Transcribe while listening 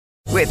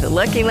With the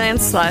Lucky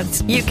Land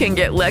Slots, you can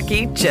get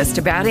lucky just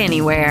about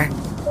anywhere.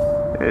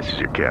 This is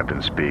your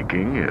captain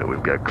speaking.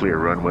 We've got clear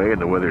runway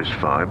and the weather's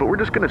fine, but we're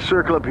just going to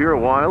circle up here a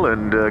while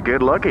and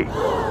get lucky.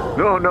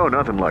 No,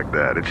 nothing like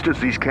that. It's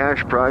just these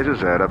cash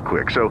prizes add up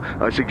quick. So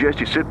I suggest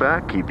you sit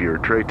back, keep your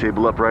tray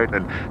table upright,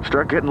 and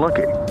start getting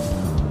lucky.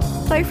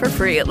 Play for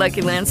free at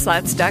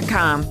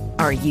LuckyLandSlots.com.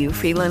 Are you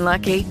feeling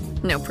lucky?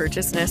 No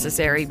purchase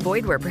necessary.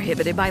 Void where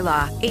prohibited by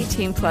law.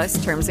 18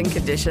 plus terms and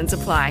conditions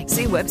apply.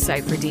 See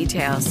website for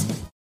details.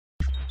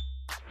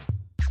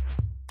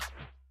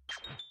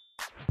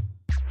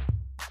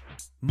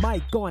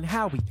 Mike on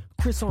Howie,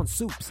 Chris on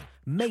Soups,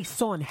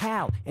 Mace on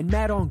Hal, and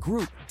Matt on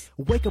Group.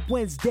 Wake up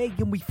Wednesday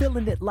and we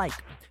feeling it like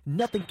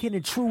nothing can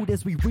intrude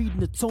as we read in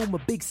the tome. A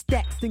big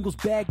stack, singles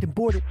bagged and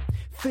boarded,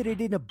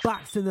 fitted in a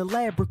box in the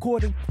lab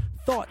recording.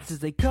 Thoughts as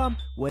they come,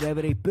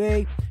 whatever they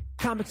be.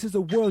 Comics is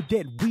a world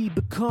that we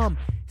become.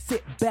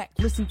 Sit back,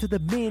 listen to the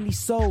man he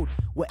sold.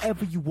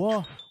 Wherever you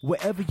are,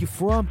 wherever you're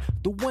from,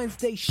 the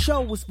Wednesday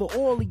show is for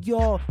all of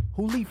y'all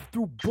who leaf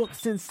through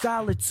books in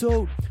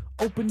solitude.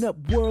 Open up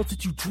worlds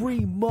that you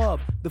dream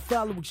of. The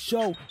following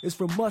show is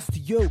from us to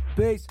you,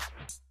 peace.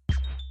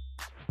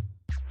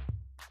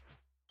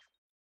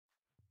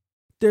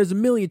 There's a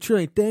million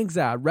trillion things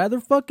I'd rather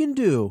fucking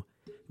do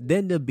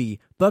than to be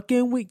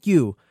fucking with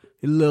you.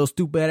 You little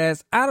stupid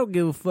ass. I don't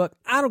give a fuck.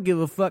 I don't give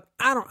a fuck.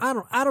 I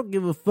don't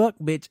give a fuck,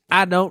 bitch.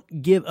 I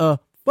don't give a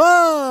fuck.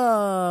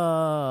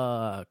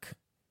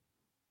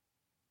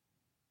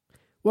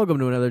 Welcome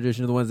to another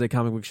edition of the Wednesday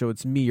Comic Book Show.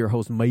 It's me, your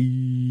host,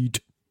 mate.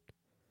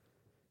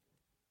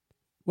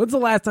 When's the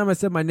last time I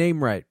said my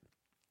name right?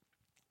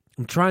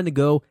 I'm trying to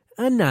go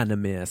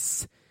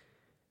anonymous.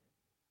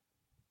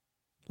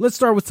 Let's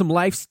start with some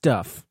life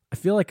stuff. I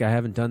feel like I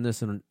haven't done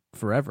this in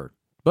forever,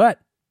 but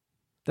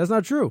that's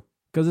not true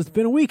because it's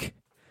been a week.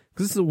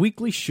 Because this is a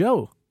weekly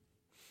show.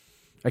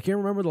 I can't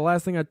remember the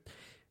last thing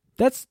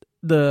That's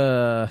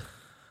the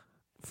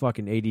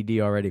fucking ADD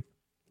already.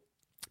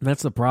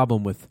 That's the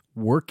problem with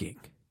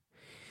working.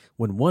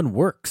 When one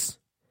works,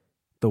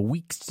 the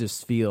weeks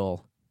just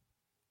feel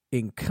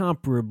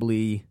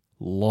incomparably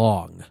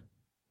long.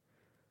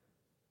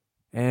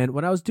 And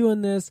when I was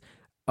doing this,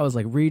 I was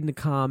like reading the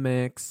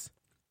comics,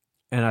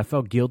 and I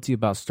felt guilty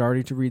about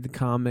starting to read the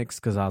comics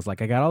because I was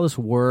like, I got all this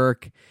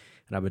work,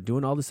 and I've been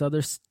doing all this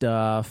other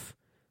stuff,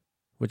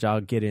 which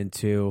I'll get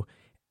into,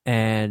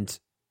 and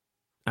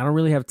I don't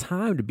really have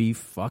time to be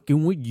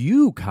fucking with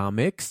you,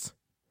 comics.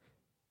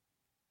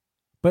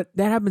 But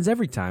that happens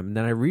every time, and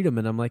then I read them,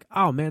 and I'm like,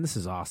 oh man, this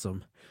is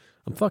awesome.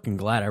 I'm fucking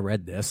glad I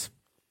read this.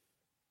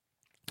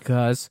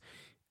 Because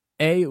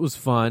A, it was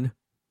fun,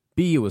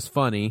 B, it was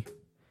funny,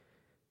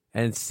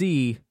 and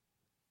C,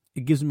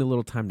 it gives me a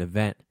little time to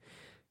vent.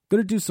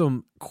 Gonna do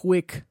some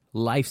quick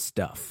life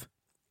stuff.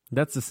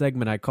 That's the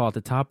segment I call at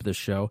the top of the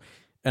show,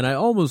 and I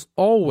almost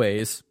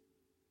always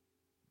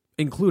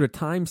include a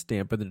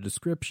timestamp in the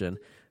description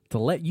to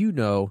let you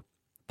know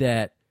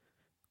that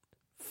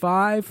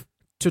 5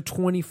 to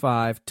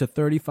 25 to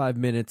 35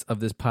 minutes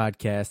of this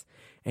podcast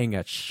ain't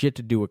got shit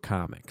to do with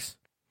comics.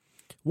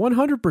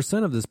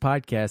 100% of this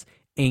podcast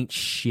ain't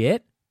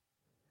shit,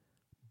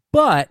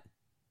 but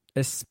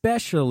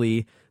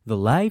especially the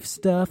life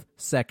stuff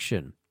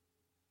section.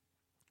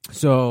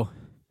 So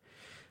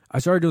I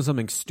started doing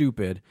something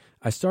stupid.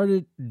 I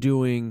started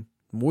doing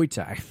Muay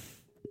Thai.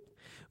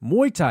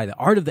 Muay Thai, the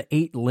art of the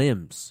 8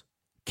 limbs.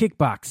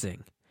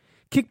 Kickboxing.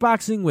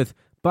 Kickboxing with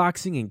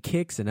boxing and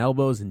kicks and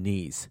elbows and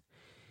knees.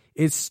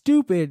 It's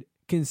stupid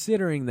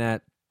considering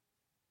that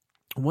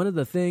one of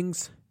the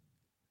things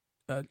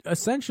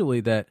essentially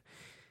that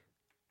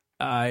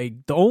the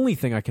only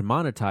thing I can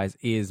monetize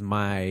is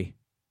my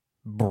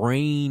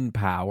brain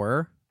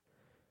power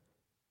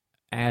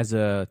as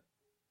a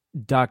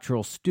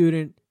doctoral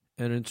student,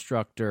 an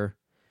instructor,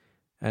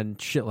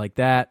 and shit like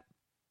that.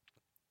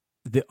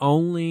 The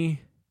only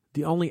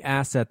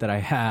asset that I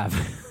have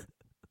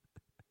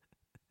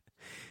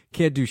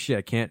can't do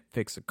shit. Can't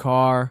fix a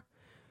car.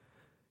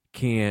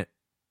 Don't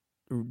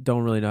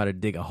really know how to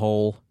dig a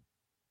hole.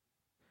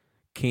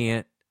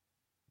 Can't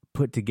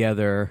put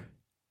together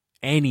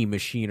any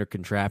machine or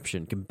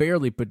contraption, can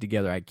barely put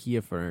together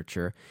IKEA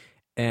furniture,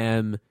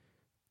 am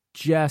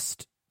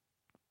just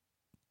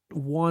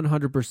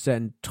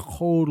 100%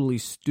 totally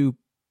stupid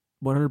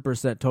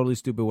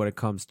when it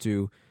comes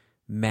to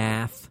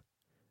math.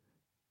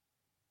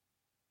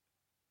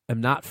 I'm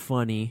not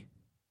funny.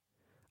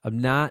 I'm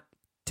not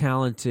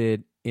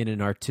talented in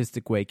an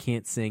artistic way.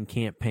 Can't sing,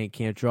 can't paint,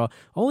 can't draw.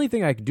 Only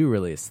thing I can do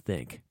really is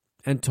think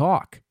and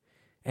talk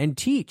and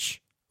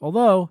teach.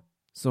 Although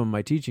some of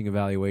my teaching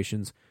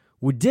evaluations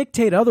would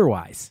dictate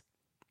otherwise.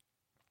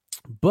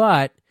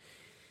 But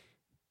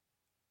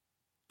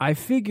I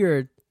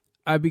figured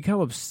I've become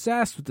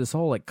obsessed with this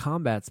whole like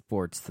combat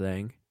sports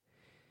thing.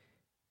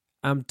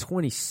 I'm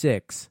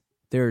 26.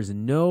 There's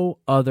no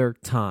other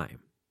time.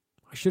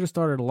 I should have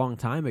started a long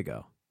time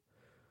ago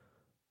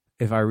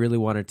if I really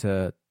wanted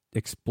to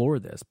explore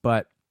this.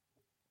 But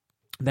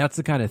That's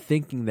the kind of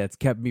thinking that's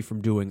kept me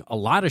from doing a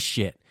lot of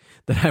shit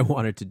that I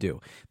wanted to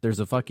do. There's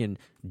a fucking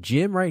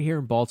gym right here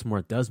in Baltimore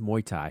that does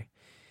Muay Thai.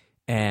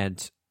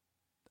 And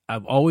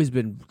I've always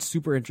been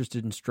super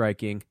interested in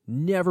striking,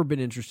 never been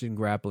interested in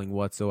grappling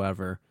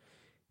whatsoever.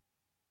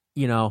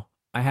 You know,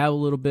 I have a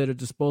little bit of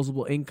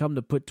disposable income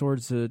to put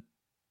towards a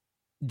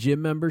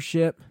gym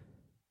membership.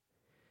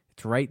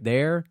 It's right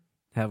there.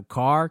 Have a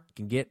car,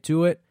 can get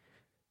to it.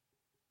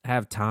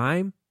 Have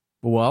time.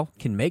 Well,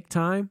 can make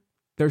time.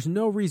 There's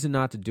no reason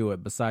not to do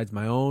it besides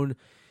my own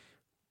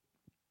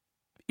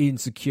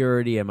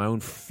insecurity and my own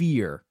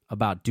fear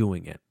about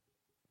doing it,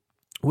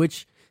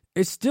 which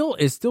is still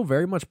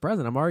very much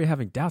present. I'm already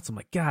having doubts. I'm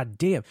like, God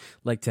damn.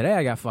 Like today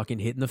I got fucking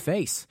hit in the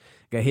face.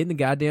 Got hit in the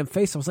goddamn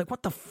face. I was like,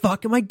 what the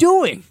fuck am I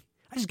doing?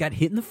 I just got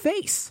hit in the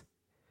face.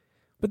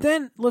 But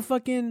then the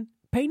fucking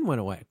pain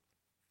went away.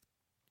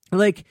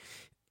 Like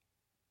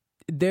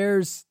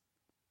there's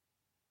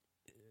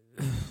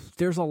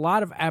a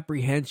lot of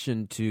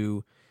apprehension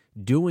to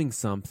doing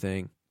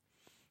something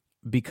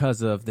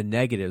because of the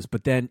negatives,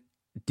 but then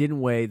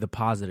didn't weigh the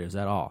positives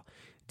at all.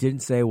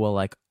 Didn't say, well,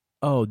 like,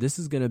 oh, this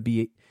is going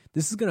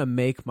to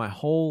make my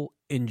whole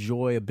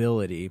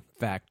enjoyability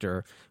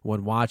factor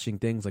when watching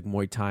things like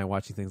Muay Thai,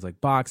 watching things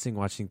like boxing,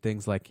 watching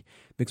things like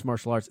mixed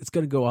martial arts. It's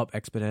going to go up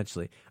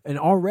exponentially. And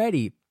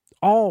already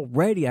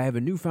I have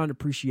a newfound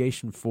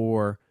appreciation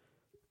for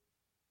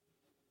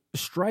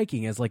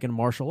striking as like a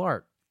martial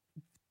art.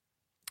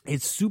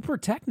 It's super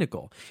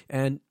technical.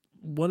 And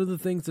one of the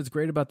things that's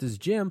great about this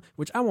gym,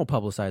 which I won't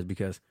publicize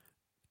because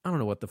I don't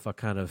know what the fuck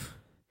kind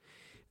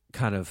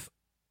of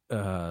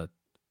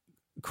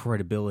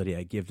credibility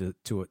I give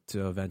to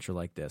a venture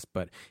like this,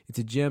 but it's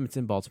a gym. It's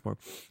in Baltimore,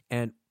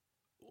 and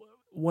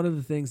one of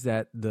the things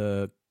that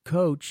the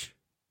coach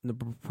and the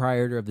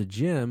proprietor of the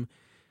gym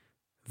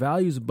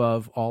values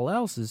above all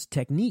else is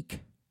technique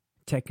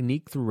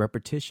through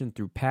repetition,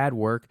 through pad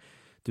work,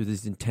 through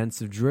these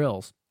intensive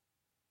drills.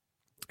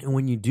 And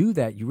when you do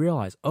that, you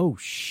realize, oh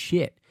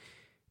shit,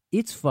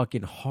 it's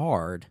fucking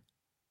hard.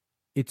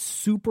 It's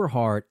super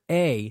hard,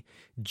 A,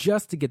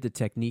 just to get the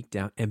technique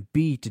down, and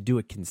B, to do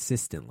it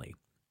consistently.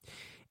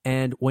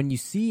 And when you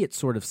see it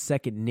sort of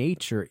second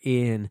nature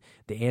in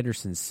the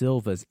Anderson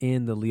Silvas,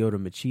 in the Lyoto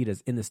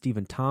Machidas, in the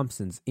Stephen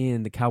Thompsons,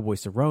 in the Cowboy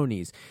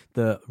Cerrones,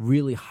 the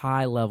really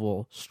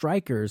high-level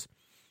strikers,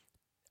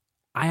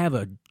 I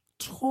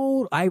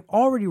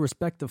already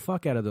respect the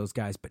fuck out of those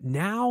guys. But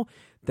now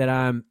that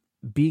I'm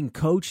being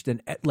coached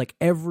and like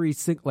every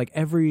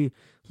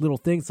little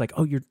thing, it's like,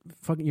 oh, you're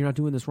not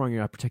doing this wrong.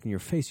 You're not protecting your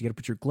face. You got to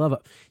put your glove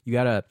up. You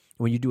got to,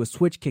 when you do a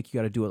switch kick, you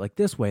got to do it like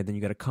this way. And then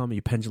you got to come and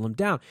you pendulum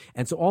down.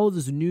 And so all of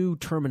this new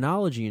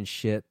terminology and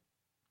shit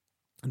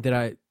that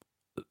I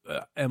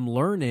am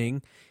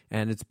learning,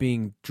 and it's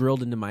being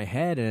drilled into my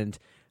head, and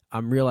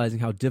I'm realizing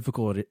how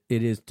difficult it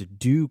is to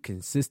do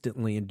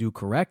consistently and do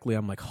correctly.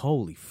 I'm like,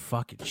 holy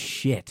fucking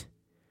shit.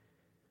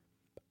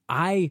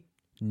 I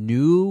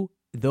knew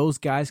those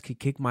guys could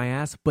kick my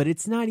ass, but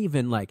it's not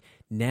even like,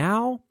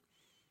 now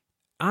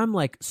I'm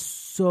like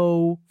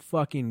so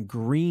fucking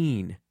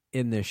green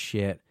in this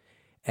shit,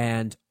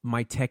 and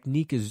my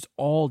technique is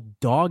all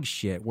dog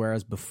shit.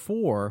 Whereas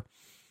before,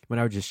 when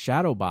I would just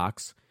shadow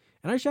box,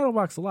 and I shadow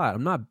box a lot,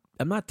 I'm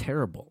not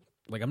terrible.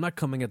 Like, I'm not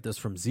coming at this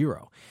from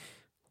zero.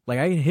 Like,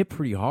 I hit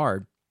pretty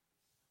hard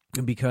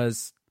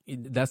because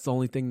that's the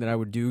only thing that I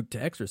would do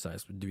to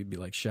exercise, would be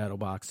like shadow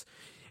box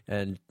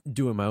and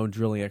doing my own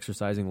drilling,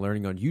 exercising,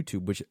 learning on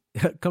YouTube, which,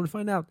 come to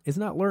find out, is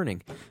not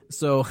learning.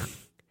 So,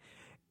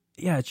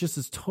 yeah, it's just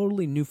this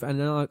totally new,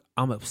 and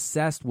I'm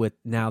obsessed with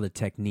now the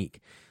technique.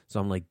 So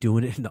I'm like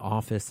doing it in the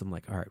office. I'm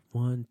like, all right,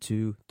 1,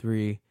 2,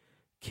 3,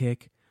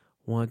 kick,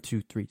 1,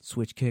 2, 3,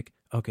 switch kick.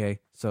 Okay,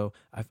 so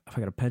if I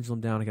got a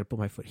pendulum down, I got to put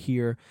my foot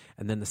here,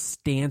 and then the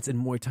stance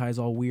in Muay Thai is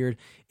all weird.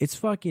 It's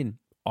fucking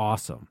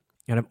awesome,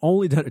 and I've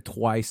only done it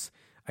twice.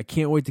 I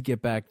can't wait to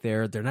get back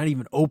there. They're not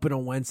even open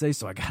on Wednesday,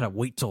 so I got to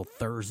wait till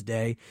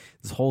Thursday.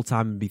 This whole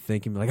time and be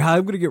thinking, like,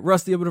 I'm going to get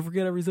rusty. I'm going to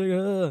forget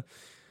everything.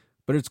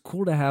 But it's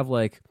cool to have,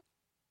 like,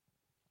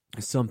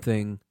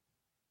 something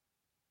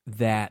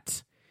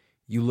that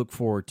you look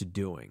forward to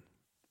doing.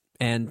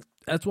 And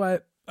that's why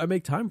I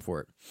make time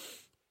for it.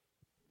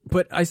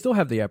 But I still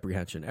have the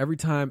apprehension. Every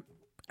time,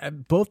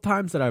 both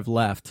times that I've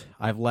left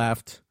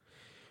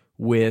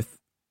with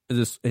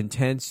this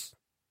intense,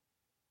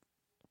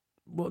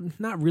 well,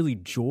 not really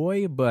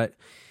joy, but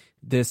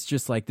this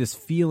just like this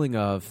feeling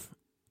of,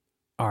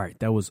 all right,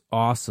 that was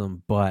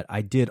awesome, but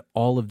I did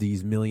all of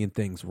these million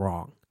things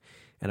wrong,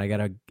 and I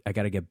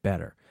gotta get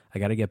better. I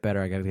gotta get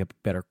better. I gotta get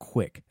better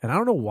quick. And I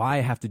don't know why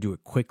I have to do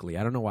it quickly.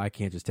 I don't know why I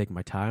can't just take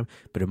my time.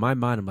 But in my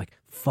mind, I'm like,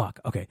 fuck.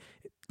 Okay,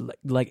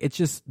 like it's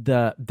just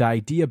the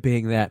idea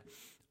being that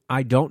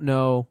I don't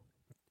know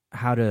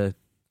how to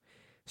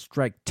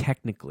strike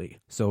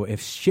technically. So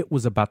if shit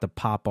was about to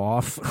pop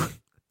off,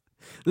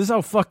 this is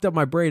how fucked up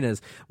my brain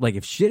is. Like,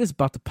 if shit is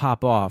about to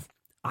pop off,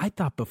 I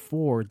thought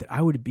before that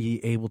I would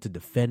be able to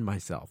defend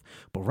myself.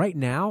 But right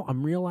now,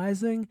 I'm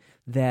realizing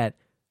that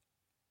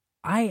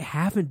I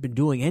haven't been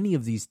doing any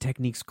of these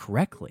techniques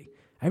correctly.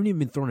 I haven't even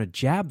been throwing a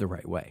jab the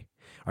right way.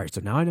 All right,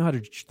 so now I know how to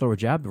throw a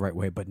jab the right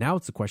way, but now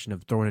it's the question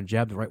of throwing a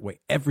jab the right way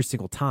every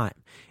single time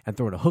and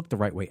throwing a hook the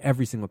right way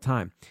every single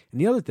time. And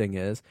the other thing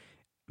is,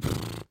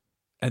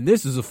 and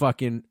this is a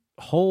fucking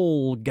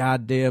whole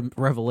goddamn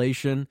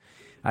revelation.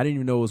 I didn't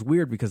even know it was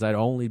weird because I'd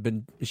only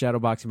been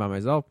shadowboxing by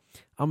myself.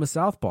 I'm a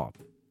southpaw.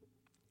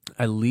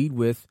 I lead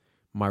with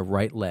my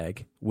right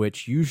leg,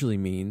 which usually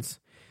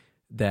means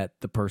that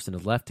the person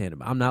is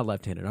left-handed. I'm not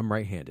left-handed. I'm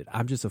right-handed.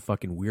 I'm just a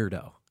fucking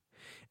weirdo.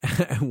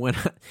 And when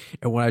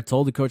I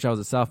told the coach I was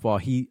a southpaw,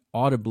 he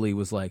audibly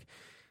was like,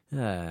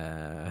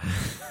 And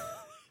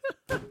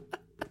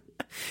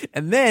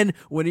then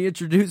when he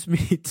introduced me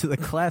to the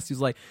class, he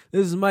was like,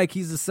 this is Mike.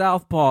 He's a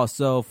southpaw,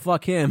 so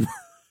fuck him.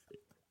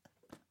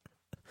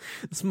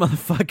 This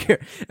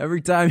motherfucker,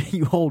 every time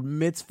you hold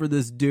mitts for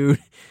this dude,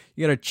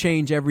 you got to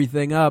change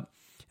everything up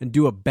and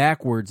do it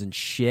backwards and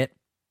shit.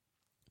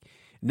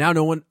 Now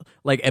no one,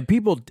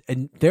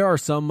 and there are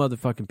some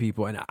motherfucking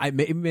people, and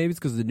maybe it's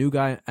because the new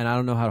guy, and I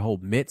don't know how to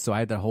hold mitts, so I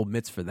had to hold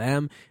mitts for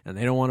them, and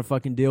they don't want to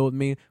fucking deal with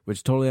me, which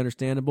is totally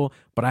understandable,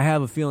 but I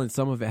have a feeling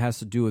some of it has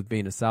to do with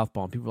being a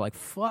southpaw, and people are like,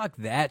 fuck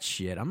that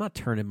shit, I'm not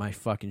turning my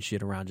fucking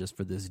shit around just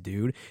for this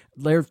dude.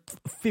 There's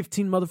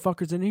 15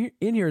 motherfuckers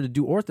in here to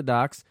do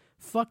orthodox.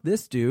 Fuck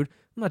this dude,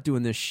 I'm not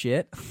doing this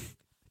shit.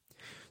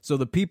 So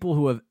the people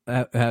who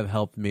have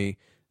helped me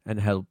and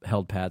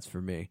held pads for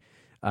me,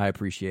 I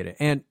appreciate it.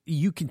 And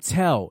you can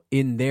tell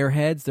in their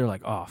heads, they're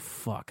like, oh,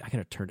 fuck, I got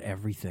to turn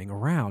everything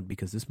around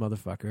because this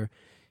motherfucker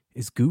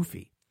is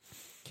goofy.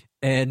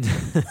 And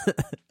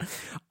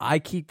I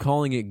keep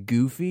calling it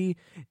goofy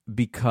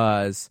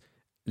because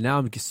now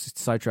I'm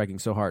sidetracking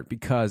so hard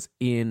because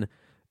in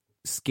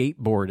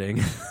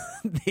skateboarding,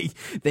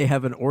 they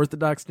have an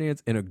orthodox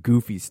stance and a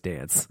goofy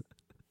stance.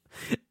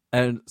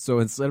 And so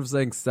instead of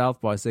saying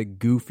southpaw, I say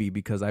goofy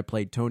because I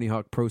played Tony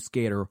Hawk Pro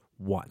Skater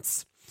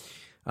once.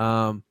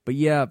 But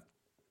yeah,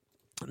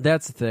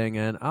 that's the thing,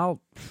 and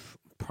I'll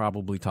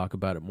probably talk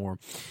about it more.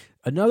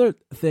 Another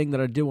thing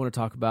that I did want to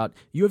talk about,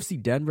 UFC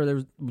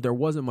Denver, there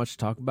wasn't much to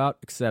talk about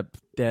except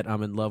that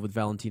I'm in love with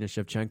Valentina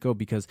Shevchenko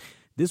because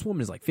this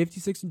woman is like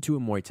 56-2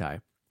 in Muay Thai,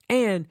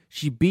 and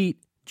she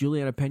beat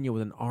Juliana Pena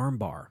with an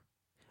armbar,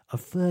 a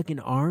fucking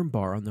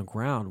armbar on the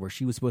ground where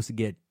she was supposed to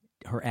get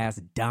her ass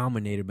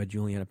dominated by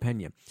Juliana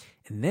Pena.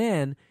 And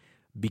then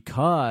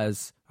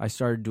because I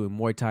started doing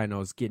Muay Thai and I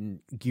was getting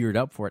geared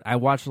up for it, I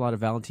watched a lot of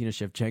Valentina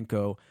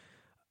Shevchenko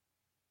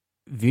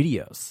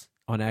videos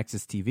on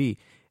Access TV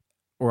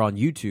or on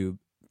YouTube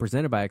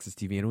presented by Access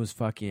TV, and it was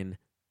fucking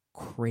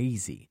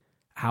crazy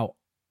how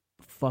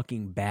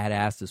fucking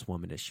badass this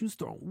woman is. She was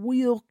throwing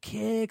wheel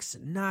kicks,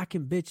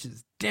 knocking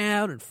bitches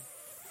down and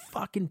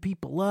fucking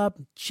people up,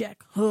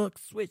 check hook,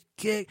 switch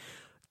kick,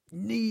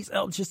 knees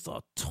out, just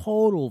a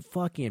total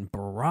fucking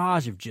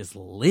barrage of just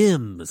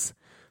limbs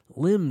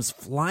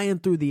flying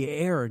through the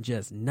air and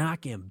just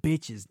knocking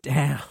bitches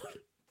down.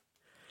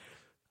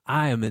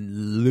 I am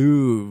in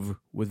love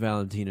with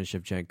Valentina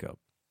Shevchenko.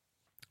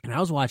 And I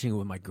was watching it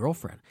with my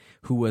girlfriend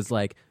who was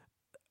like,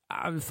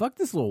 fuck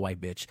this little white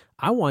bitch.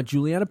 I want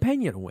Juliana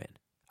Pena to win.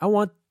 I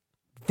want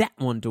that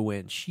one to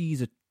win.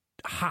 She's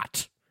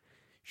hot.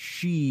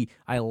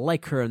 I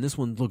like her, and this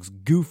one looks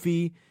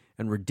goofy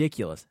and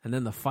ridiculous. And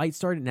then the fight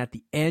started, and at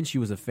the end, she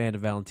was a fan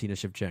of Valentina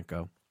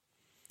Shevchenko.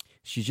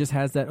 She just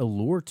has that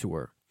allure to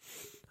her.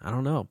 I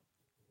don't know.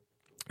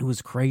 It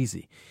was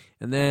crazy.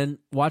 And then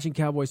watching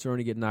Cowboy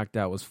Cerrone get knocked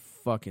out was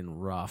fucking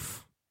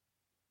rough.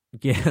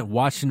 Yeah,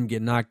 watching him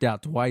get knocked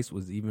out twice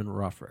was even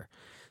rougher.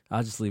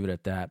 I'll just leave it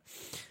at that.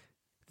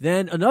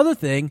 Then another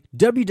thing,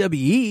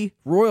 WWE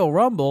Royal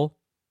Rumble.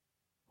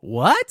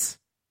 What?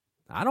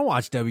 I don't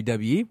watch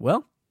WWE.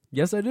 Well,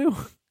 yes I do.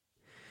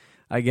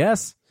 I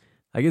guess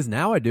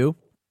now I do.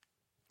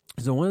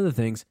 So one of the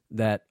things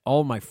that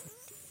all my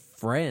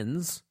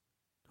friends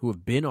who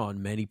have been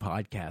on many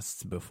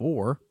podcasts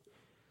before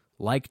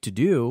like to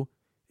do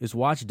is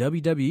watch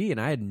WWE, and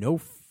I had no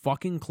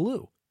fucking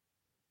clue.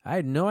 I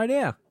had no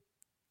idea.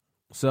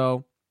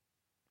 So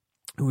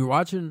we were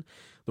watching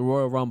the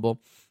Royal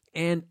Rumble,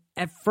 and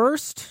at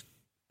first,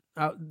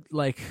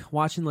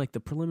 watching the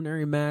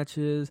preliminary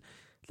matches,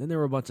 then there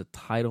were a bunch of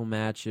title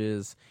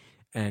matches,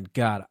 and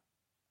God,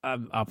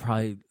 I'll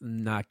probably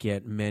not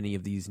get many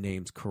of these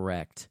names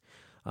correct,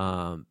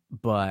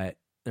 but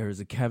there was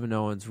a Kevin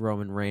Owens,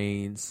 Roman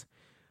Reigns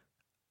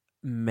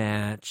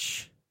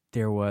match.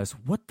 There was,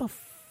 what the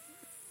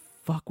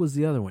fuck was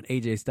the other one?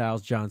 AJ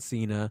Styles, John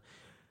Cena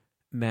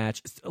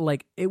match.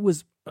 It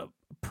was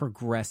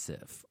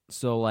progressive.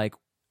 So,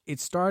 it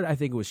started, I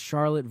think it was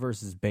Charlotte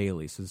versus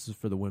Bayley. So this is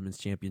for the women's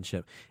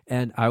championship.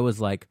 And I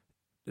was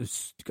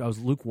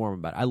lukewarm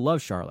about it. I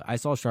love Charlotte. I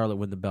saw Charlotte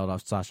win the belt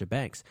off Sasha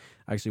Banks.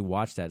 I actually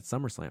watched that at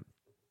SummerSlam.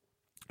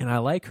 And I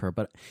like her,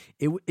 but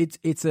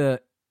it's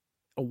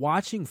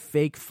watching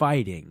fake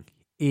fighting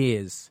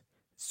is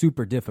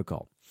super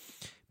difficult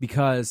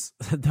because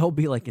they'll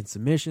be in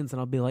submissions, and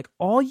I'll be like,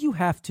 all you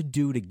have to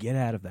do to get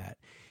out of that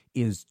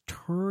is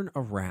turn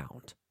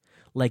around.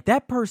 Like,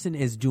 that person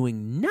is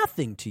doing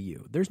nothing to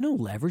you. There's no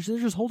leverage. They're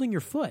just holding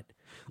your foot.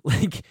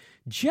 Like,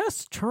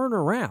 just turn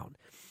around.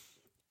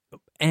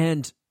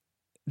 And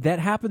that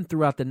happened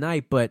throughout the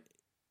night, but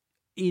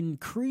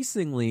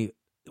increasingly,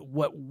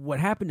 what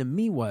happened to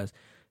me was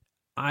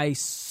I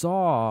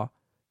saw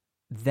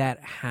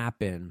that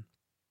happen.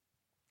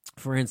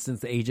 For instance,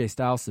 the AJ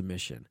Styles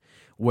submission,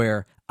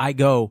 where I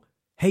go,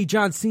 hey,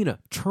 John Cena,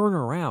 turn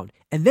around.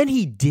 And then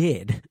he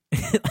did.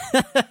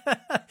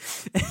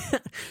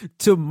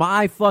 To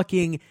my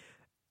fucking,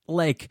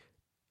 like,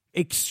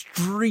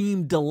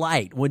 extreme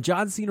delight. When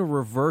John Cena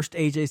reversed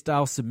AJ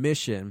Styles'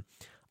 submission,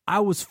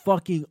 I was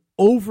fucking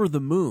over the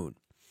moon.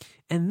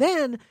 And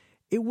then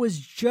it was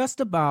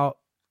just about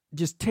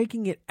just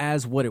taking it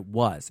as what it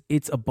was.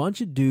 It's a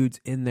bunch of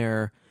dudes in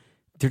there.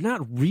 They're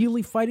not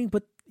really fighting,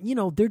 but, you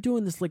know, they're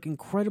doing this, like,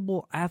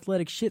 incredible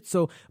athletic shit.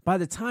 So by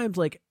the time,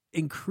 like,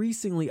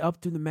 increasingly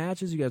up through the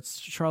matches, you got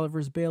Charlotte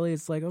versus Bayley.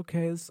 It's like,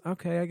 okay,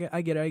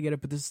 I get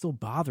it, but this is still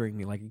bothering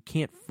me. Like, you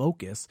can't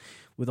focus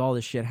with all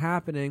this shit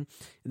happening.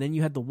 And then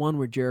you had the one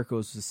where Jericho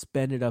was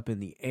suspended up in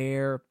the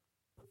air.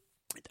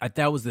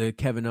 That was the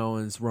Kevin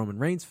Owens Roman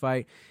Reigns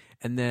fight.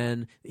 And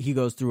then he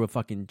goes through a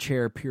fucking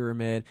chair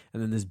pyramid,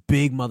 and then this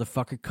big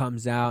motherfucker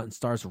comes out and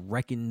starts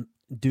wrecking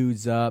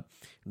dudes up.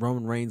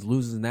 Roman Reigns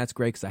loses, and that's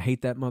great because I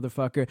hate that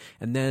motherfucker.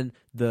 And then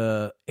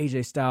the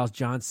AJ Styles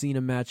John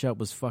Cena matchup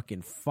was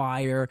fucking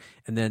fire.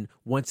 And then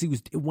when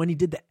he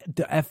did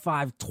the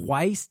F5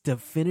 twice to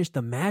finish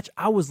the match,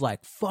 I was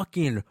like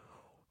fucking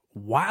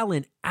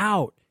wilding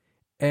out.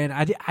 And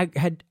I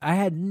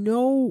had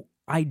no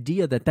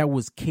idea that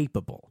was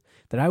capable,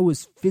 that I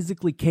was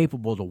physically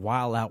capable to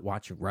wild out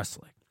watching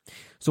wrestling.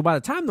 So by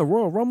the time the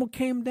Royal Rumble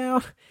came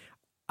down,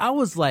 I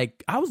was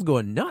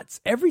going nuts.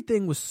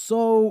 Everything was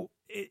so,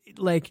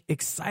 like,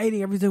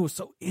 exciting. Everything was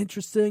so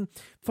interesting.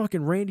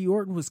 Fucking Randy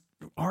Orton was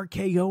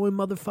RKOing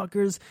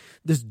motherfuckers.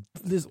 This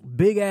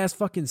big ass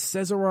fucking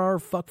Cesaro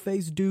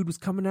fuckface dude was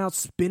coming out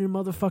spinning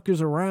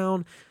motherfuckers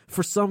around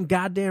for some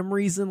goddamn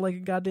reason, like a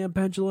goddamn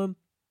pendulum.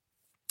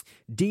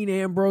 Dean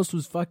Ambrose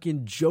was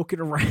fucking joking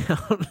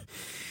around,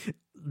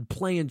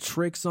 playing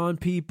tricks on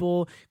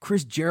people.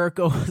 Chris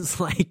Jericho was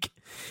like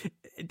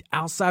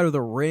outside of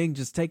the ring,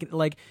 just taking,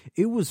 like,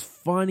 it was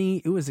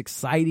funny, it was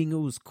exciting, it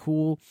was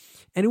cool,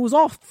 and it was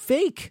all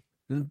fake.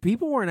 And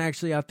people weren't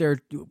actually out there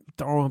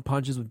throwing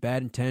punches with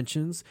bad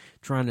intentions,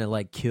 trying to,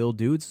 like, kill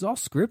dudes. It was all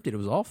scripted. It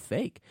was all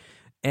fake.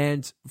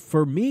 And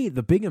for me,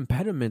 the big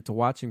impediment to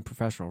watching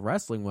professional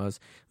wrestling was,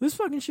 this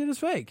fucking shit is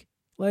fake.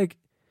 Like,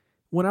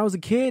 when I was a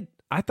kid,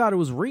 I thought it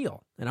was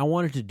real, and I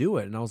wanted to do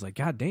it, and I was like,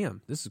 God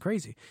damn, this is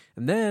crazy.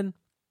 And then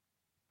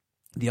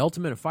The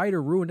Ultimate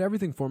Fighter ruined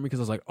everything for me because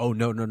I was like, oh,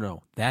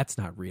 no, that's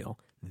not real.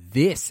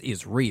 This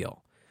is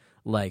real.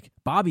 Like,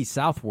 Bobby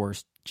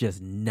Southworth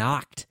just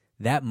knocked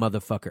that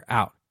motherfucker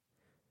out.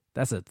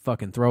 That's a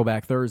fucking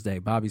throwback Thursday,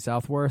 Bobby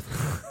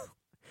Southworth.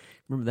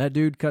 Remember that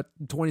dude cut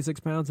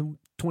 26 pounds in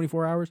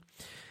 24 hours?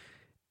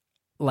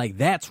 Like,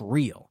 that's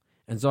real.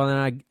 And so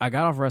then I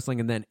got off wrestling,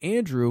 and then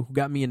Andrew, who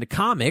got me into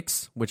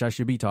comics, which I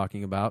should be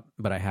talking about,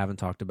 but I haven't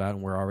talked about,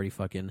 and we're already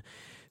fucking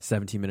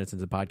 17 minutes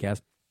into the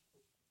podcast,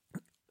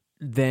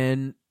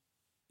 then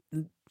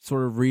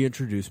sort of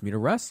reintroduced me to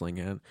wrestling.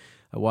 And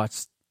I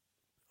watched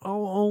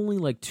only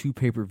like 2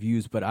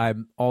 pay-per-views, but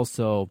I'm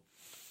also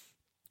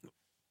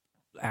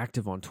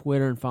active on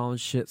Twitter and following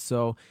shit.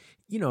 So,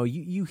 you know,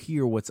 you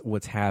hear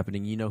what's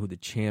happening. You know who the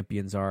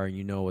champions are, and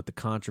you know what the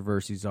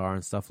controversies are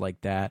and stuff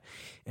like that.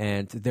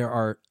 And there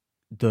are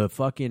I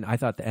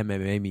thought the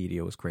MMA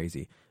media was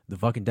crazy. The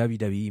fucking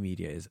WWE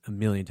media is a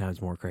million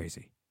times more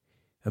crazy.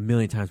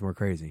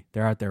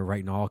 They're out there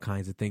writing all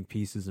kinds of think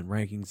pieces and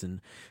rankings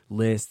and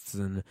lists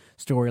and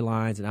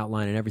storylines and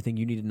outlining everything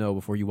you need to know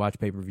before you watch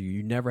pay-per-view.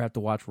 You never have to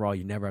watch Raw.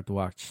 You never have to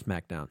watch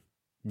SmackDown.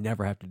 You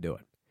never have to do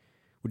it,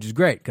 which is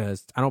great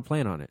because I don't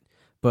plan on it.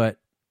 But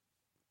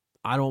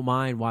I don't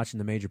mind watching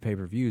the major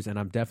pay-per-views, and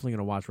I'm definitely going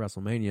to watch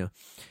WrestleMania.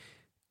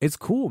 It's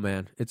cool,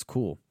 man. It's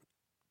cool.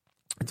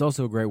 It's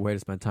also a great way to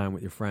spend time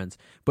with your friends.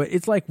 But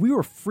it's like we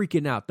were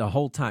freaking out the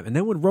whole time. And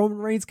then when Roman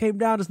Reigns came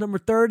down as number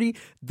 30,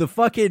 the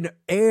fucking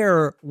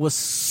air was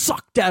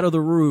sucked out of the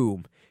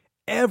room.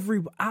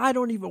 I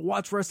don't even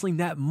watch wrestling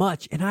that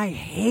much, and I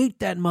hate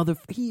that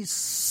motherfucker. He's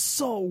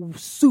so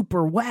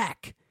super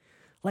whack.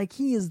 Like,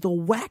 he is the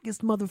wackest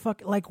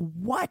motherfucker. Like,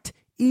 what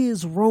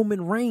is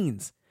Roman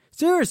Reigns?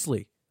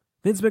 Seriously.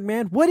 Vince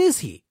McMahon, what is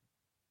he?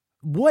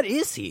 What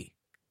is he?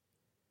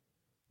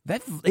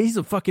 He's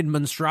a fucking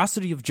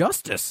monstrosity of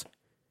justice.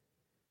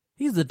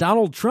 He's the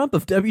Donald Trump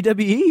of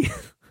WWE.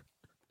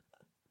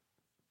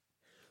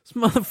 This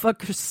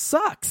motherfucker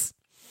sucks.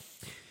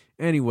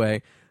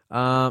 Anyway,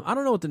 I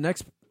don't know what the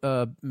next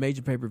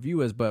major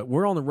pay-per-view is, but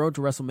we're on the road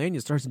to WrestleMania.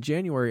 It starts in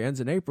January,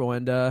 ends in April,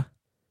 and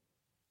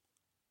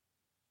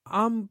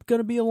I'm going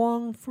to be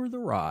along for the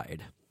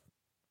ride.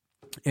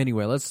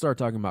 Anyway, let's start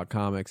talking about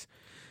comics.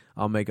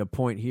 I'll make a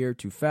point here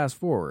to fast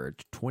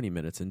forward 20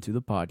 minutes into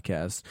the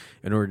podcast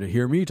in order to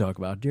hear me talk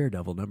about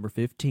Daredevil number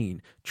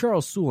 15,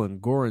 Charles Soule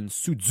and Goran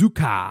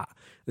Sudzuka.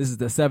 This is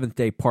the 7th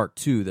Day Part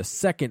 2, the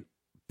second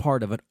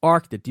part of an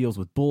arc that deals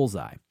with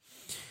Bullseye.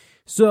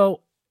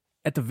 So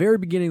at the very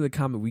beginning of the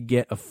comic, we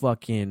get a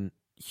fucking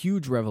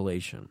huge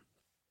revelation.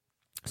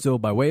 So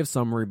by way of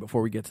summary,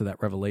 before we get to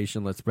that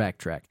revelation, let's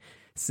backtrack.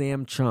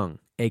 Sam Chung,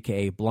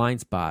 a.k.a. Blind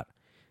Spot,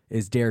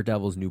 is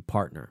Daredevil's new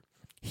partner.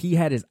 He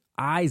had his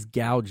eyes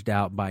gouged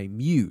out by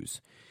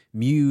Muse.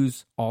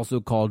 Muse,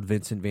 also called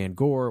Vincent Van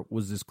Gogh,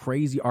 was this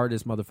crazy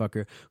artist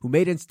motherfucker who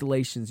made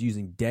installations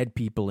using dead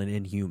people and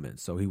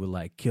Inhumans. So he would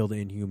like kill the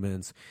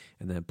Inhumans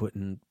and then put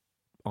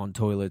on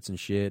toilets and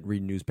shit,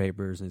 reading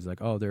newspapers, and he's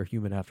like, oh, they're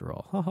human after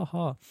all. Ha ha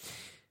ha.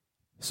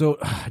 So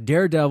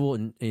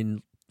Daredevil,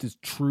 in this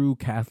true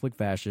Catholic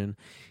fashion,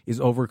 is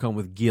overcome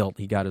with guilt.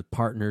 He got his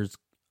partner's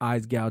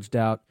eyes gouged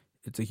out.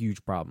 It's a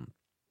huge problem.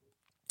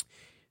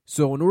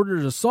 So in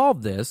order to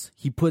solve this,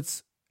 he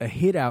puts a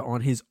hit out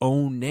on his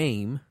own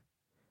name,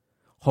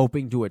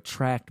 hoping to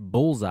attract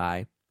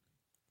Bullseye,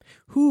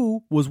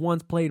 who was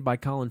once played by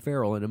Colin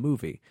Farrell in a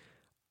movie.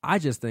 I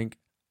just think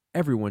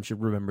everyone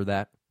should remember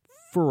that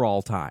for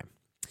all time.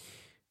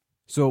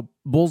 So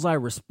Bullseye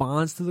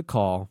responds to the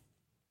call,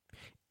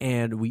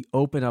 and we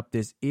open up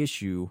this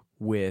issue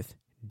with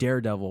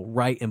Daredevil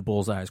right in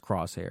Bullseye's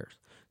crosshairs.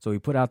 So he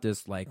put out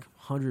this like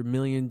 $100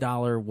 million,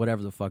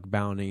 whatever the fuck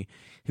bounty.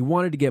 He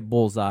wanted to get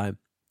Bullseye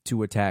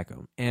to attack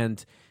him.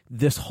 And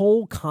this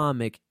whole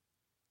comic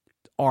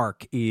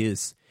arc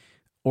is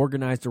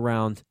organized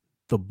around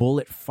the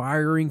bullet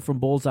firing from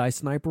Bullseye's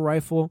sniper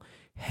rifle,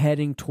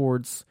 heading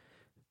towards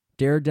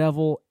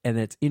Daredevil, and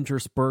it's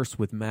interspersed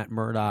with Matt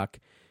Murdock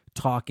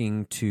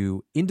in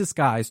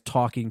disguise,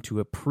 talking to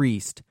a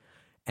priest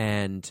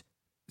and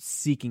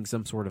seeking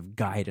some sort of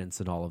guidance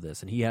in all of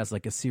this. And he has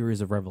like a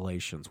series of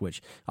revelations,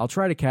 which I'll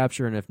try to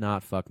capture, and if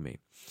not, fuck me.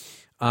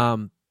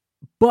 But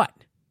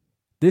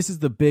this is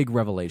the big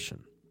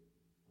revelation.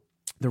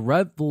 The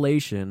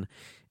revelation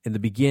in the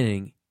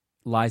beginning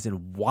lies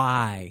in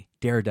why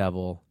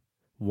Daredevil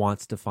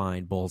wants to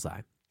find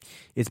Bullseye.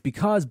 It's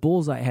because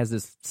Bullseye has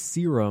this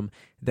serum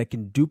that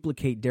can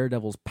duplicate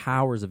Daredevil's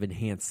powers of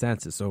enhanced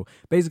senses. So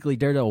basically,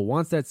 Daredevil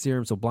wants that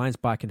serum so Blind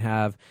Spot can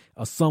have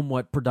a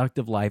somewhat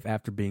productive life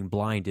after being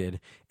blinded,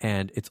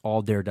 and it's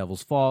all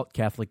Daredevil's fault,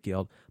 Catholic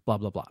guilt, blah,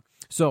 blah, blah.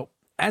 So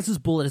as this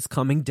bullet is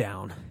coming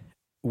down,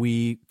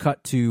 we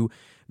cut to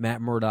Matt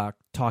Murdock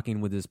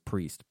talking with his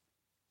priest.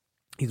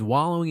 He's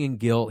wallowing in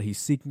guilt. He's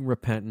seeking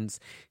repentance.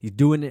 He's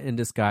doing it in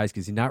disguise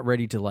because he's not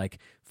ready to like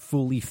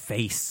fully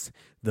face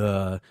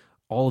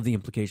all of the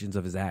implications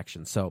of his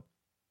actions. So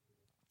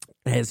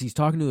as he's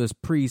talking to this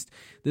priest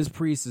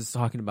is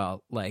talking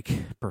about like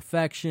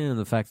perfection and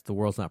the fact that the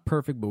world's not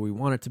perfect, but we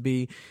want it to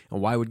be.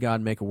 And why would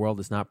God make a world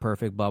that's not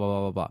perfect? Blah, blah,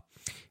 blah, blah, blah.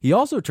 He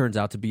also turns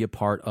out to be a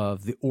part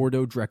of the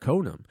Ordo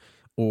Draconum,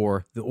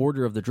 or the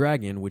Order of the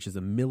Dragon, which is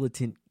a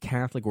militant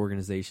Catholic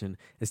organization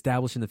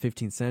established in the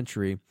 15th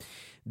century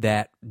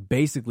that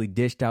basically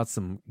dished out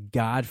some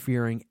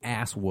God-fearing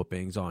ass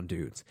whoopings on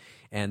dudes.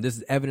 And this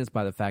is evidenced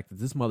by the fact that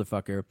this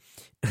motherfucker,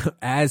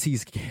 as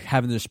he's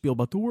having this spiel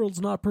about the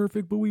world's not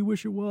perfect, but we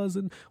wish it was,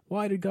 and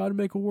why did God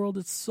make a world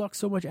that sucks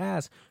so much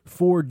ass?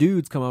 4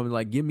 dudes come up and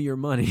like, give me your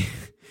money,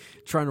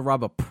 trying to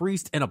rob a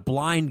priest and a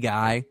blind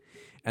guy.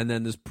 And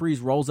then this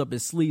priest rolls up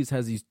his sleeves,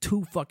 has these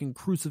 2 fucking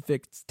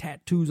crucifix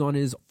tattoos on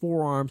his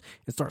forearms,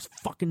 and starts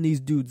fucking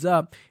these dudes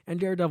up. And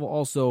Daredevil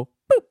also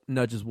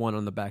nudges one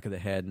on the back of the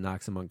head and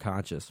knocks him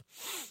unconscious.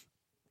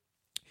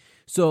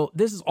 So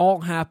this is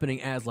all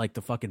happening as like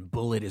the fucking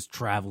bullet is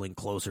traveling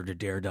closer to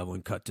Daredevil,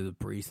 and cut to the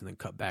priest, and then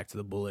cut back to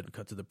the bullet, and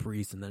cut to the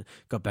priest, and then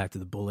cut back to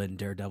the bullet, and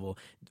Daredevil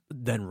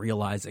then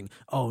realizing,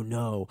 oh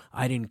no,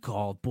 I didn't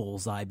call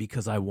Bullseye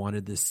because I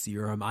wanted this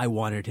serum. I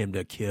wanted him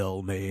to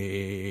kill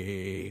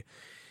me.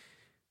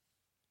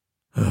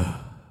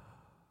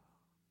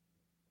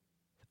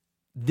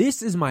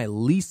 This is my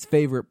least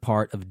favorite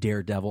part of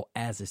Daredevil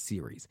as a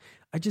series.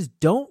 I just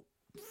don't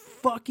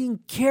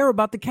fucking care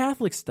about the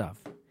Catholic stuff.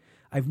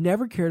 I've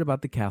never cared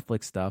about the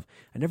Catholic stuff.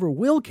 I never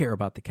will care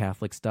about the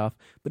Catholic stuff,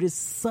 but it's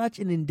such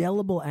an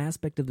indelible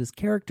aspect of this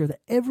character that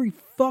every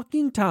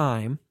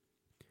time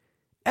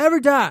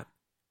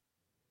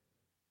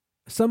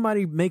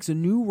somebody makes a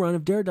new run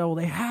of Daredevil,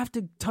 they have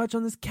to touch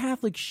on this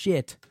Catholic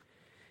shit.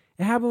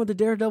 It happened with the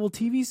Daredevil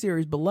TV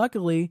series, but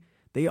luckily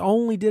they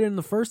only did it in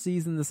the first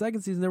season. The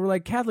second season, they were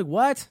like, Catholic,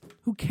 what?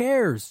 Who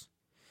cares?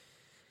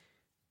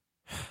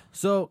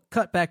 So,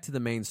 cut back to the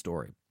main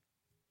story.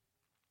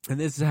 And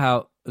this is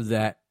how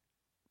that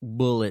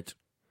bullet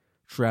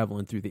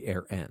traveling through the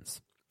air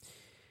ends.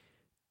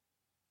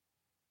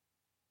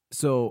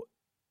 So,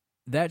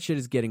 that shit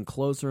is getting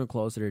closer and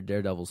closer to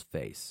Daredevil's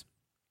face.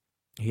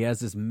 He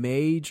has this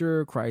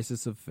major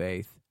crisis of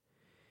faith.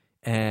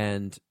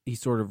 And he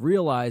sort of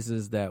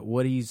realizes that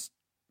what he's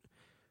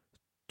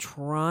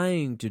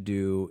trying to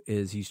do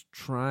is he's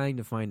trying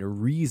to find a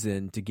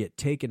reason to get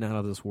taken out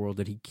of this world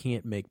that he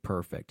can't make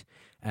perfect,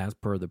 as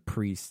per the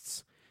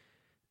priest's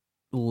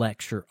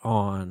lecture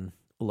on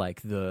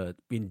like the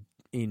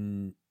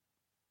in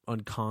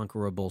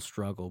unconquerable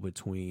struggle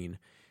between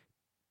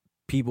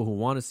people who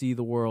want to see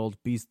the world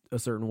be a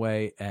certain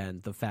way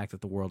and the fact that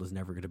the world is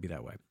never going to be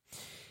that way.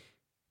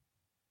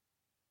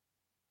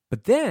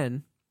 But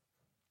then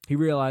he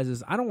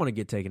realizes, I don't want to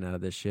get taken out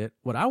of this shit.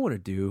 What I want to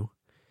do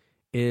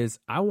is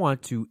I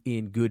want to,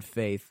 in good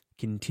faith,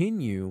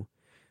 continue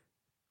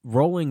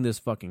rolling this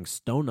fucking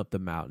stone up the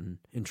mountain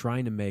and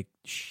trying to make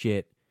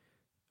shit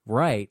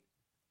right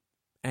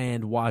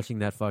and watching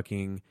that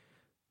fucking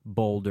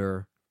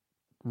boulder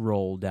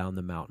roll down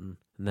the mountain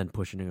and then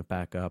pushing it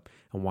back up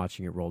and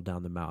watching it roll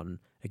down the mountain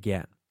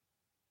again.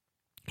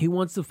 He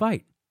wants to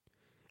fight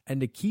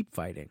and to keep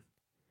fighting,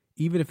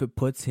 even if it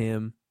puts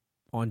him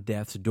on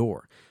death's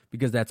door,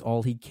 because that's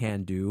all he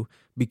can do,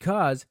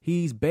 because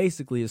he's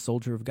basically a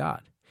soldier of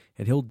God,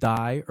 and he'll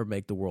die or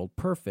make the world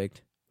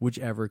perfect,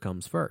 whichever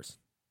comes first.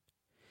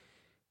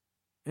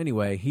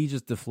 Anyway, he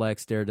just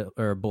deflects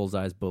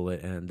Bullseye's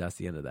bullet, and that's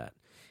the end of that.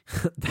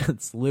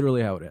 That's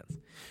literally how it ends.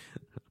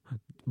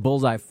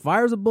 Bullseye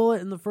fires a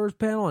bullet in the first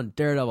panel, and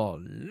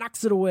Daredevil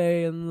knocks it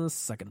away in the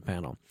second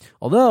panel.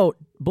 Although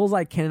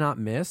Bullseye cannot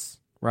miss,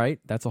 right?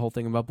 That's the whole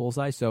thing about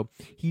Bullseye. So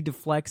he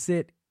deflects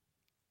it,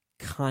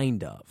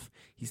 kind of.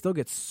 He still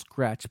gets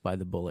scratched by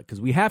the bullet, because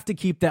we have to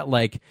keep that,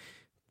 like,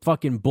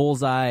 fucking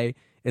Bullseye.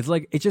 It's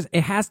like,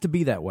 it has to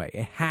be that way.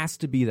 It has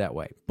to be that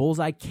way.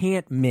 Bullseye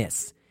can't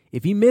miss.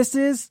 If he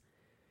misses,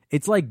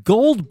 it's like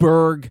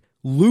Goldberg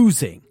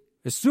losing.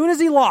 As soon as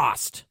he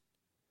lost,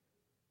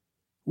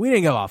 we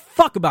didn't give a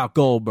fuck about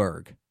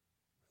Goldberg.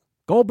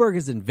 Goldberg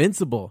is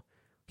invincible.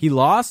 He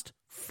lost?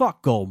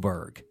 Fuck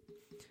Goldberg.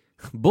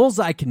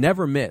 Bullseye can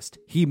never miss.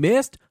 He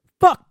missed?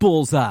 Fuck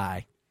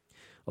Bullseye.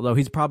 Although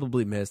he's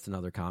probably missed in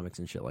other comics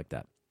and shit like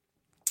that.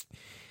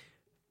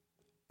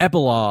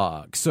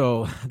 Epilogue.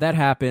 So that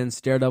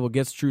happens. Daredevil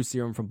gets True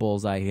Serum from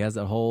Bullseye. He has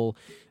that whole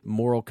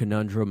moral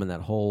conundrum and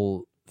that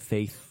whole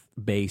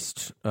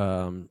faith-based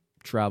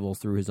travel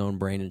through his own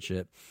brain and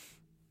shit.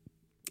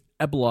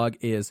 Epilogue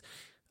is,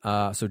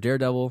 so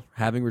Daredevil,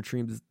 having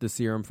retrieved the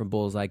serum from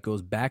Bullseye,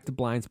 goes back to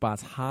Blind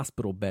Spot's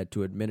hospital bed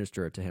to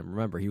administer it to him.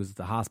 Remember, he was at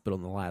the hospital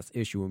in the last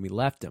issue when we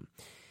left him.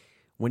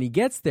 When he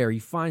gets there, he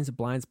finds that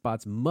Blind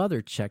Spot's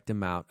mother checked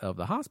him out of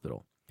the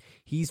hospital.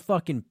 He's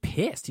fucking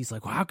pissed. He's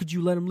like, well, how could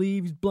you let him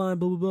leave? He's blind,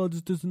 blah, blah, blah,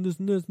 just this and this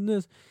and this and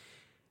this.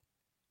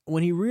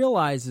 When he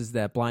realizes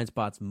that Blind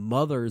Spot's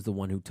mother is the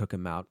one who took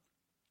him out,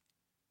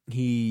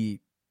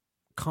 he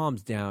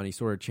calms down. He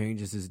sort of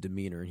changes his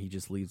demeanor, and he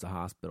just leaves the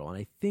hospital. And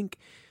I think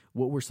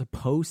what we're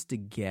supposed to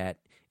get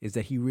is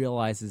that he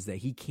realizes that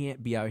he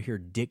can't be out here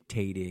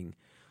dictating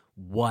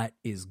what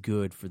is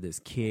good for this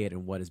kid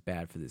and what is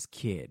bad for this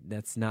kid.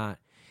 That's not,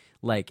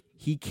 like,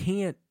 he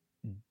can't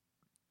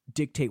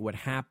dictate what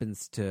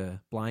happens to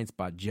Blind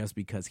Spot just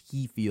because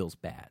he feels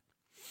bad.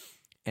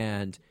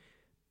 And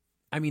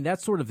I mean,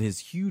 that's sort of his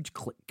huge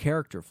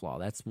character flaw.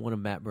 That's one of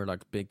Matt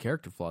Murdock's big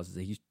character flaws, is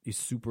that he's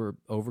super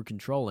over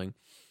controlling,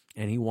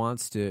 and he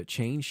wants to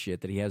change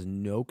shit that he has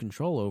no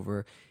control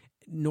over,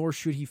 nor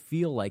should he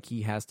feel like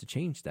he has to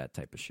change that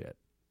type of shit.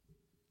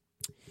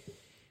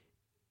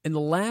 In the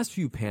last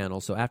few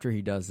panels, so after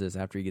he does this,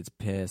 after he gets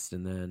pissed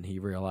and then he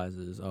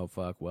realizes, oh,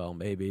 fuck, well,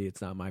 maybe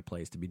it's not my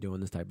place to be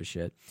doing this type of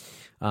shit,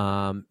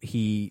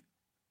 he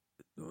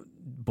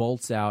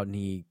bolts out and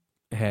he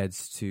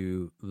heads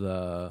to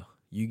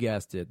you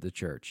guessed it, the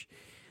church.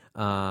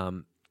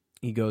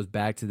 He goes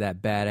back to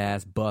that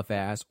badass,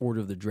 buff-ass, Order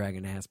of the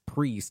Dragon-ass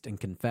priest and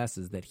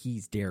confesses that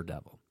he's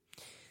Daredevil.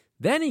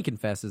 Then he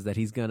confesses that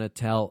he's going to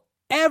tell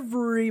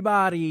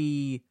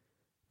everybody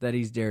that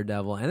he's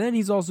Daredevil, and then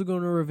he's also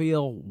going to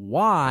reveal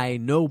why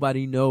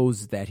nobody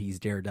knows that he's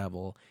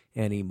Daredevil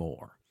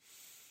anymore.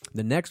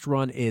 The next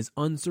run is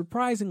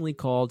unsurprisingly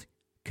called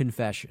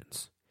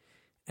Confessions,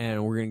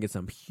 and we're going to get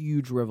some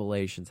huge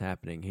revelations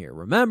happening here.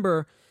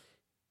 Remember,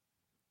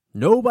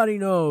 nobody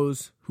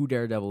knows who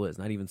Daredevil is,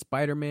 not even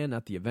Spider-Man,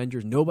 not the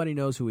Avengers. Nobody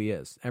knows who he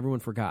is. Everyone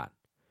forgot.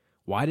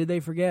 Why did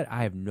they forget?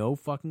 I have no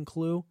fucking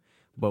clue,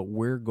 but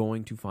we're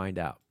going to find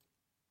out.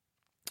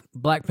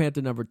 Black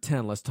Panther number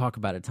 10, let's talk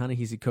about it.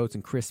 Ta-Nehisi Coates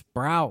and Chris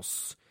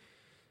Sprouse.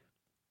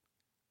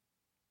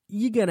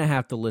 You're going to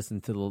have to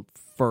listen to the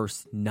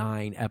first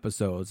 9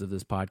 episodes of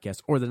this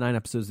podcast, or the 9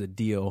 episodes that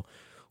deal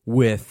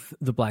with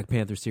the Black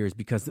Panther series,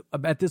 because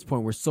at this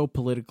point we're so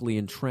politically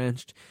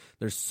entrenched.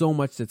 There's so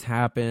much that's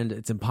happened.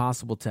 It's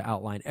impossible to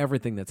outline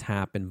everything that's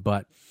happened,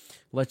 but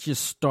let's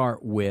just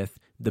start with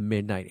the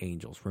Midnight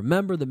Angels.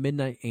 Remember, the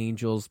Midnight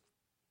Angels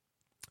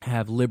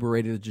have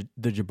liberated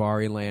the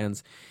Jabari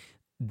lands.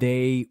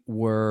 They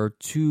were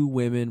 2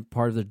 women,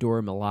 part of the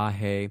Dora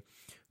Milaje,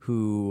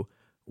 who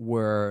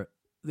were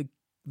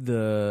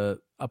a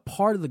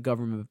part of the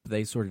government, but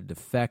they sort of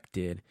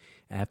defected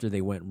after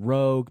they went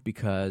rogue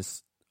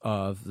because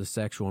of the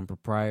sexual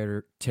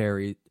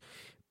improprietary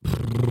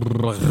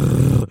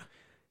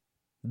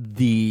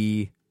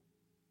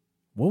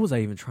what was I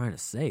even trying to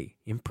say?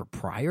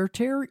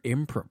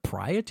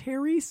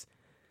 Improprietaries?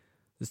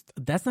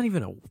 That's not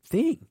even a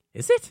thing,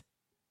 is it?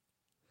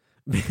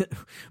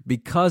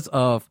 Because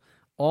of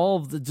all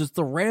of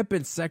the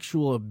rampant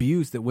sexual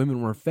abuse that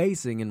women were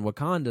facing in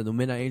Wakanda, the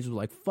Midnight Angels were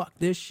like, fuck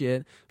this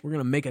shit. We're going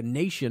to make a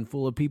nation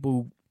full of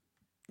people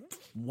who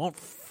won't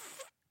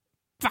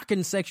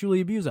fucking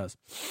sexually abuse us.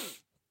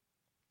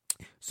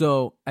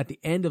 So at the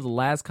end of the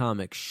last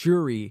comic,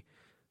 Shuri,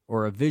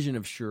 or a vision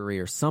of Shuri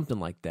or something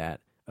like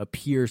that,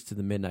 appears to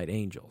the Midnight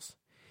Angels.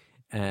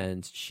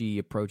 And she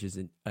approaches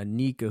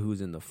Anika,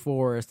 who's in the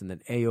forest, and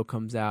then Ayo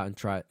comes out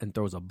and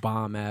throws a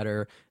bomb at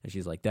her, and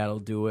she's like, "That'll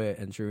do it."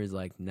 And Shuri's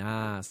like,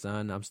 "Nah,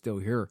 son, I'm still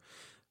here."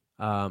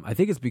 I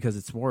think it's because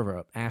it's more of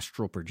an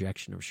astral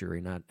projection of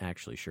Shuri, not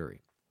actually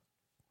Shuri.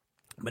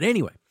 But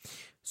anyway,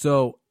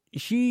 so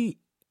she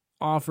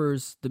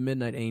offers the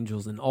Midnight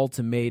Angels an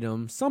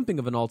ultimatum, something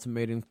of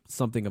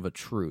a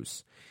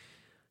truce.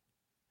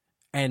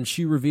 And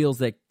she reveals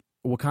that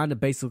Wakanda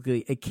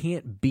basically, it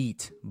can't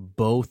beat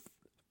both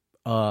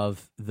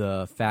of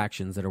the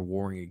factions that are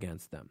warring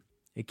against them.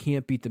 It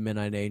can't beat the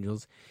Midnight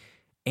Angels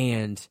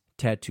and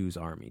Tetu's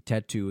army.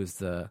 Tetu is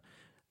the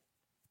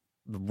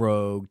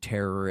rogue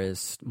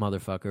terrorist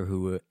motherfucker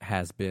who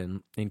has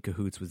been in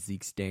cahoots with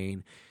Zeke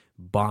Stain,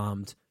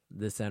 bombed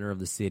the center of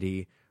the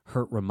city,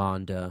 hurt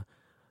Ramonda,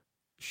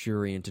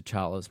 Shuri and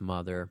T'Challa's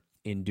mother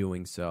in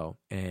doing so,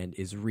 and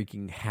is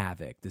wreaking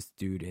havoc. This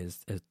dude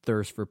is a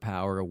thirst for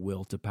power, a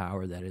will to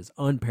power that is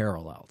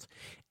unparalleled,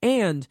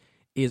 and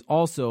is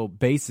also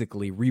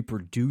basically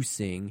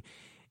reproducing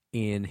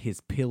in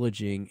his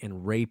pillaging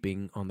and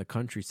raping on the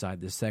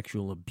countryside, the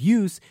sexual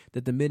abuse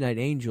that the Midnight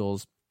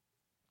Angels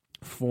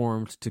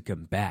formed to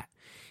combat.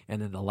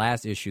 And in the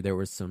last issue, there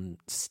was some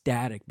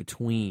static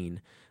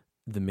between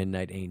the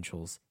Midnight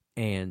Angels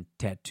and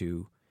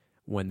Tetu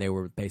when they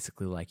were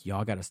basically like,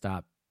 y'all got to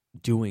stop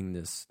doing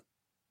this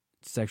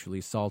sexually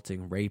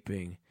assaulting,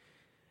 raping,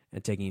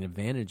 and taking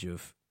advantage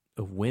of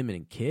women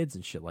and kids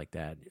and shit like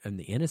that, and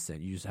the innocent.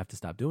 You just have to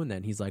stop doing that.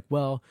 And he's like,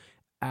 well,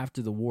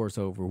 after the war's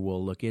over,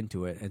 we'll look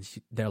into it. And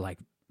they're like,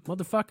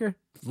 motherfucker,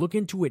 look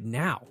into it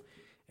now.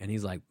 And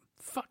he's like,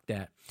 fuck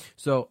that.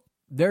 So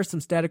there's some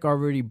static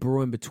already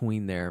brewing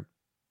between there.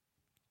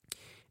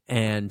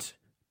 And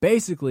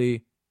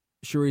basically,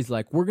 Shuri's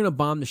like, we're going to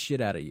bomb the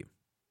shit out of you.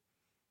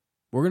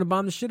 We're going to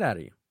bomb the shit out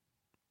of you.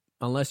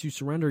 Unless you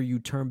surrender, you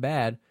turn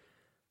bad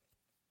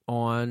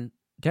on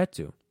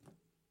Tetu.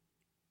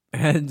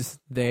 And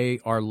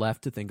they are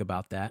left to think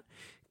about that.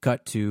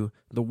 Cut to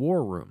the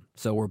war room.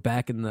 So we're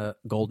back in the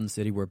Golden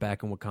City. We're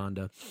back in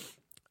Wakanda.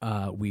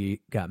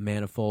 We got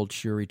Manifold,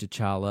 Shuri,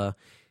 T'Challa,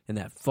 and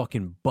that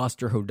fucking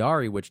Buster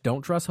Hodari, which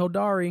don't trust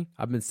Hodari.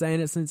 I've been saying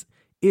it since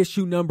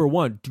issue number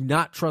 1. Do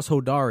not trust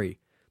Hodari.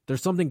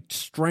 There's something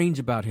strange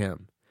about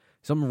him.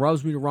 Something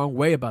rubs me the wrong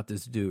way about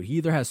this dude. He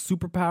either has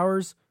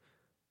superpowers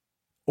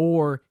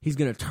or he's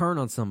going to turn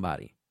on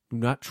somebody. Do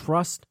not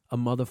trust a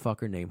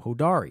motherfucker named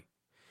Hodari.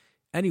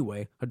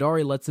 Anyway,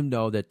 Hodari lets him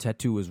know that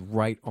Tetu is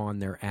right on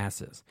their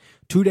asses.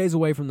 2 days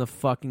away from the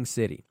fucking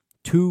city.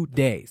 2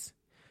 days.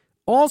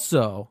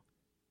 Also,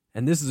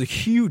 and this is a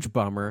huge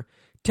bummer,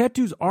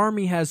 Tetu's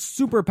army has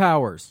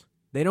superpowers.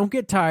 They don't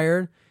get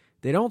tired.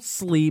 They don't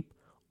sleep.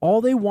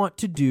 All they want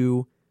to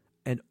do,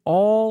 and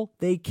all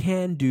they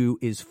can do,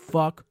 is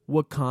fuck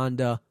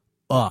Wakanda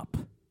up.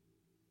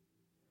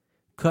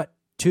 Cut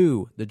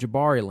to the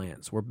Jabari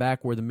lands. We're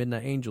back where the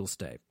Midnight Angels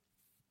stay.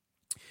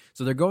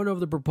 So they're going over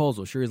the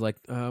proposal. Shuri's like,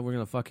 we're going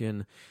to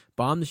fucking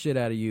bomb the shit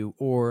out of you,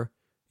 or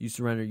you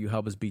surrender, you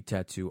help us beat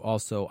Tetu.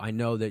 Also, I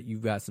know that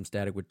you've got some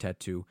static with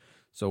Tetu,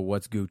 so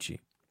what's Gucci?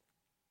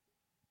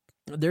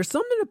 There's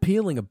something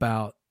appealing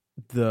about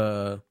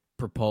the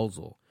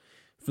proposal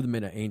for the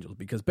Midnight Angels,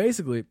 because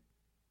basically,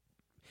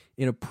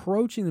 in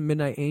approaching the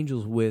Midnight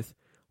Angels with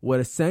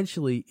what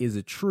essentially is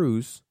a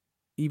truce,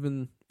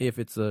 even if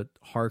it's a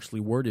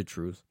harshly worded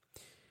truce,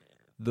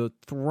 the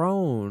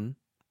throne,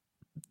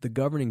 the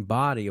governing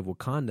body of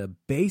Wakanda,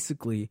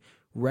 basically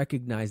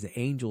recognized the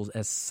angels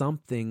as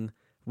something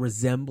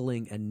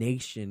resembling a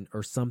nation,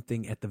 or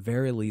something at the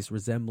very least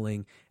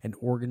resembling an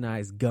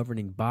organized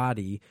governing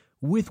body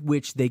with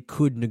which they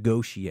could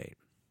negotiate.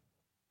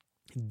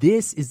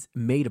 This is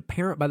made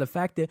apparent by the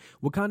fact that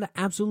Wakanda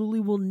absolutely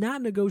will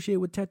not negotiate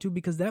with Tetu,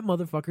 because that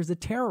motherfucker's a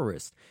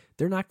terrorist.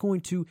 They're not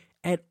going to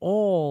at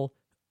all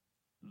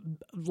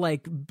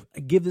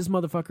give this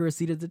motherfucker a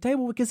seat at the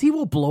table, because he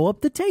will blow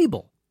up the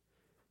table.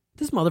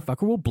 This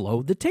motherfucker will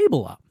blow the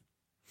table up.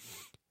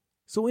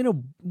 So in a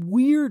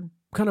weird,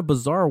 kind of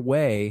bizarre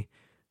way,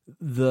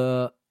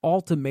 the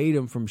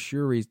ultimatum from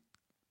Shuri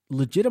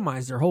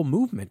legitimized their whole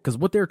movement, because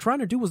what they're trying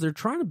to do was they're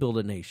trying to build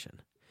a nation.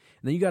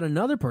 And then you got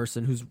another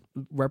person who's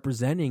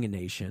representing a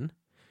nation,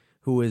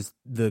 who is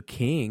the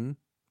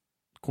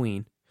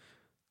queen,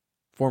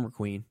 former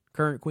queen,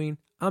 current queen,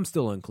 I'm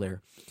still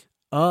unclear,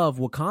 of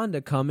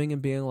Wakanda, coming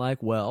and being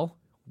like, well,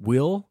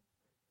 we'll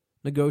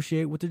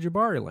negotiate with the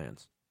Jabari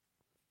lands.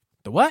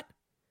 The what?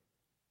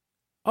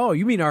 Oh,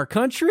 you mean our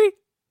country?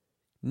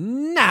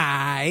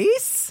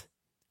 Nice.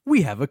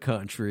 We have a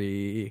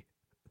country.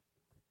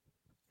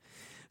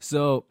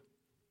 So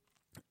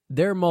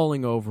they're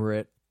mulling over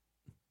it,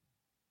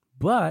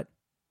 but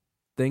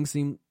things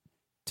seem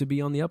to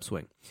be on the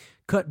upswing.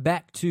 Cut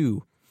back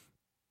to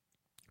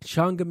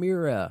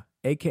Changamira,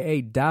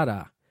 a.k.a.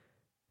 Dada,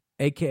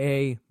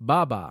 a.k.a.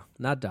 Baba.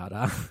 Not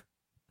Dada.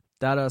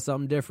 Dada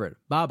something different.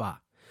 Baba.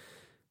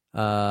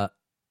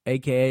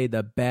 a.k.a.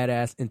 the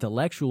badass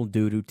intellectual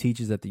dude who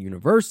teaches at the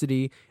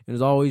university and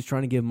is always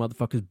trying to give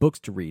motherfuckers books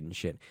to read and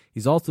shit.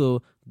 He's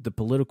also the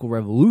political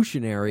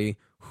revolutionary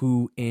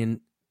who,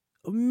 in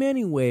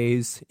many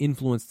ways,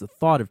 influenced the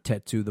thought of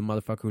Tetsu, the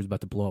motherfucker who's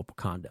about to blow up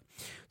Wakanda.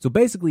 So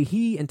basically,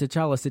 he and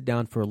T'Challa sit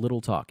down for a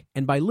little talk.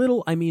 And by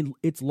little, I mean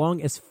it's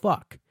long as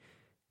fuck.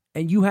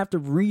 And you have to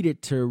read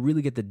it to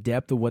really get the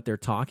depth of what they're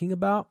talking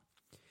about.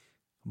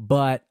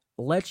 But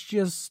let's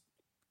just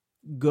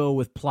go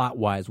with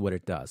plot-wise what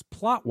it does.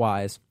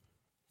 Plot-wise,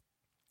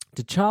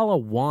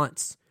 T'Challa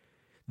wants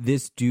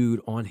this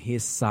dude on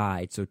his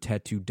side so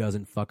Tetsu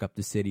doesn't fuck up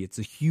the city. It's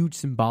a huge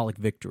symbolic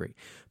victory.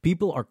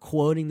 People are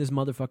quoting this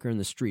motherfucker in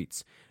the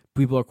streets.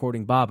 People are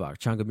quoting Baba,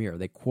 Changamira.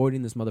 They're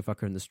quoting this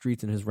motherfucker in the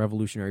streets and his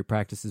revolutionary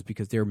practices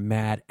because they're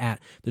mad at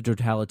the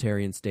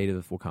totalitarian state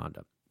of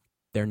Wakanda.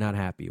 They're not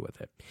happy with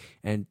it.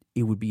 And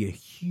it would be a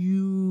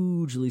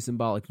hugely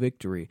symbolic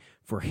victory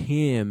for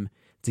him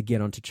to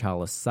get on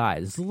T'Challa's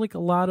side. This is like a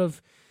lot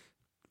of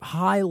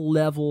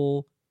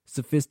high-level,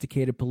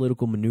 sophisticated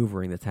political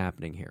maneuvering that's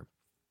happening here.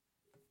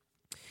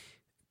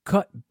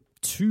 Cut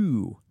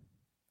to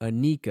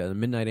Anika, the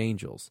Midnight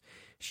Angels.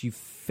 She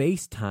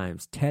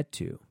FaceTimes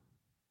Tetsu.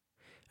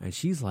 And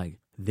she's like,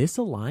 this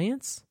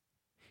alliance?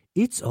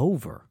 It's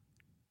over.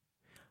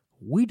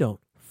 We don't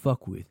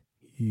fuck with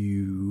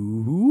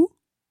you.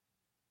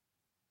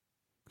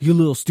 You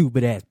little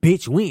stupid ass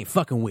bitch. We ain't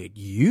fucking with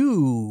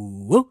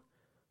you.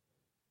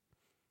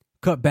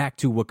 Cut back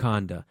to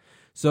Wakanda.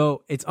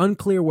 So it's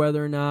unclear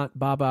whether or not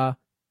Baba,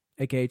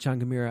 a.k.a.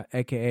 Changamira,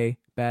 a.k.a.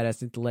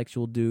 badass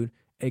intellectual dude,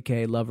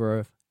 a.k.a. lover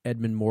of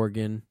Edmund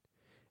Morgan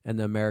and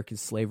the American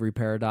slavery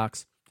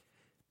paradox.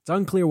 It's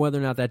unclear whether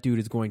or not that dude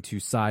is going to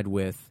side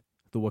with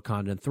the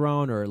Wakandan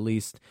throne or at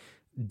least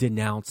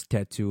denounce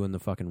Tetsu and the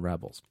fucking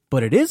rebels.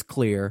 But it is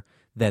clear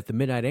that the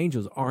Midnight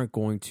Angels aren't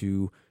going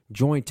to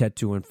join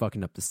Tetsu in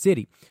fucking up the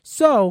city.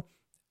 So,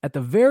 at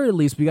the very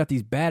least, we got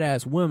these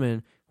badass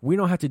women. We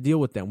don't have to deal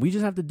with them. We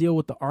just have to deal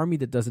with the army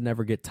that doesn't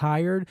ever get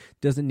tired,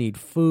 doesn't need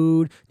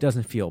food,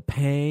 doesn't feel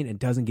pain, and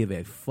doesn't give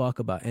a fuck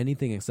about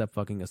anything except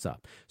fucking us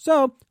up.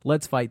 So,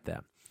 let's fight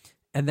them.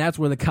 And that's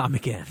where the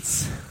comic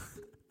ends.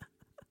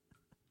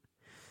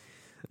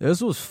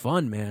 This was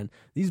fun, man.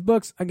 These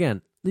books,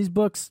 I'm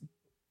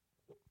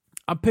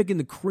picking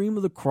the cream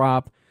of the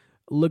crop,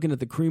 looking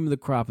at the cream of the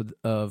crop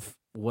of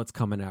what's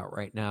coming out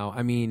right now.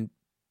 I mean,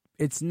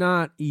 it's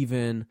not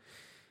even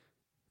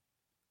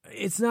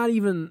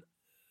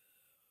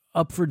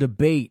up for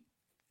debate.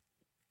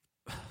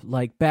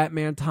 Like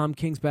Batman, Tom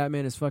King's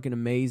Batman is fucking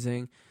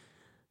amazing.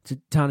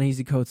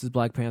 Ta-Nehisi Coates'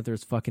 Black Panther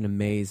is fucking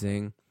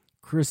amazing.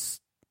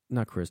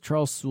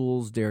 Charles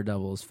Soule's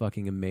Daredevil is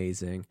fucking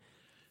amazing.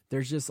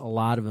 There's just a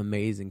lot of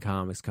amazing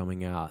comics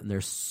coming out, and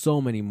there's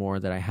so many more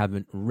that I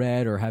haven't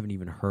read or haven't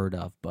even heard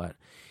of, but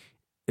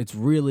it's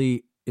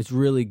really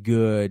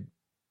good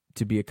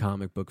to be a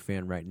comic book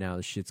fan right now.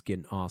 This shit's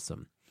getting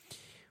awesome.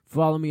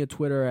 Follow me on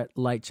Twitter at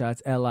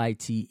Lightshots,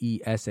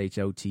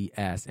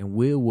 LITESHOTS, and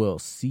we will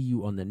see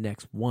you on the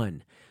next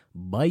one.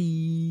 Bye.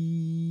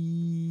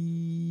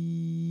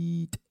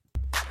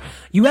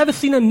 You ever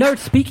seen a nerd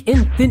speak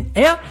in thin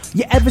air?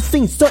 You ever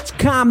seen such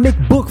comic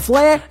book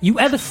flair? You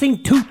ever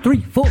seen 2,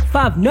 3, 4,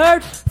 5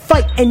 nerds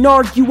Fight and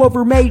argue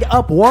over made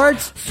up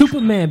words?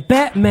 Superman,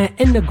 Batman,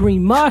 and the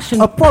Green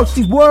Martian Approach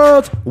these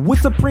worlds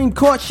with Supreme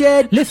Court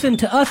shed. Listen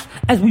to us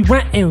as we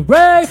rant and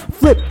rave.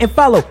 Flip and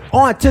follow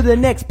on to the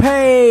next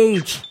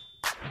page.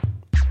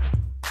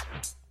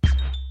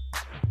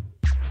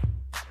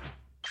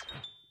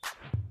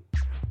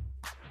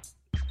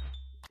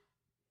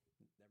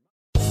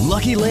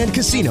 Lucky Land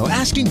Casino,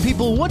 asking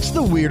people, what's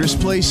the weirdest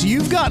place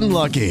you've gotten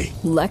lucky?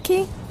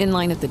 Lucky? In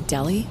line at the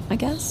deli, I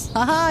guess?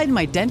 Aha, in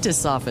my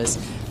dentist's office.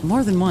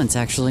 More than once,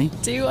 actually.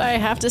 Do I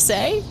have to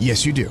say?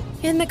 Yes, you do.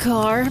 In the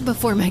car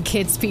before my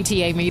kids'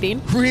 PTA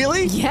meeting.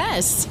 Really?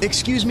 Yes.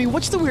 Excuse me,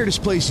 what's the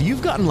weirdest place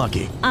you've gotten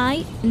lucky?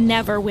 I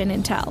never win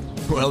and tell.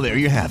 Well, there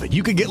you have it.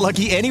 You can get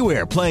lucky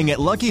anywhere, playing at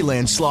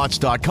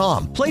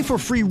LuckyLandSlots.com. Play for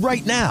free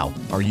right now.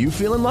 Are you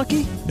feeling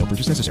lucky? No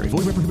purchase necessary. Void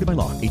where prohibited by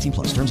law.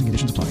 18+. Terms and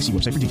conditions apply. See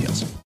website for details.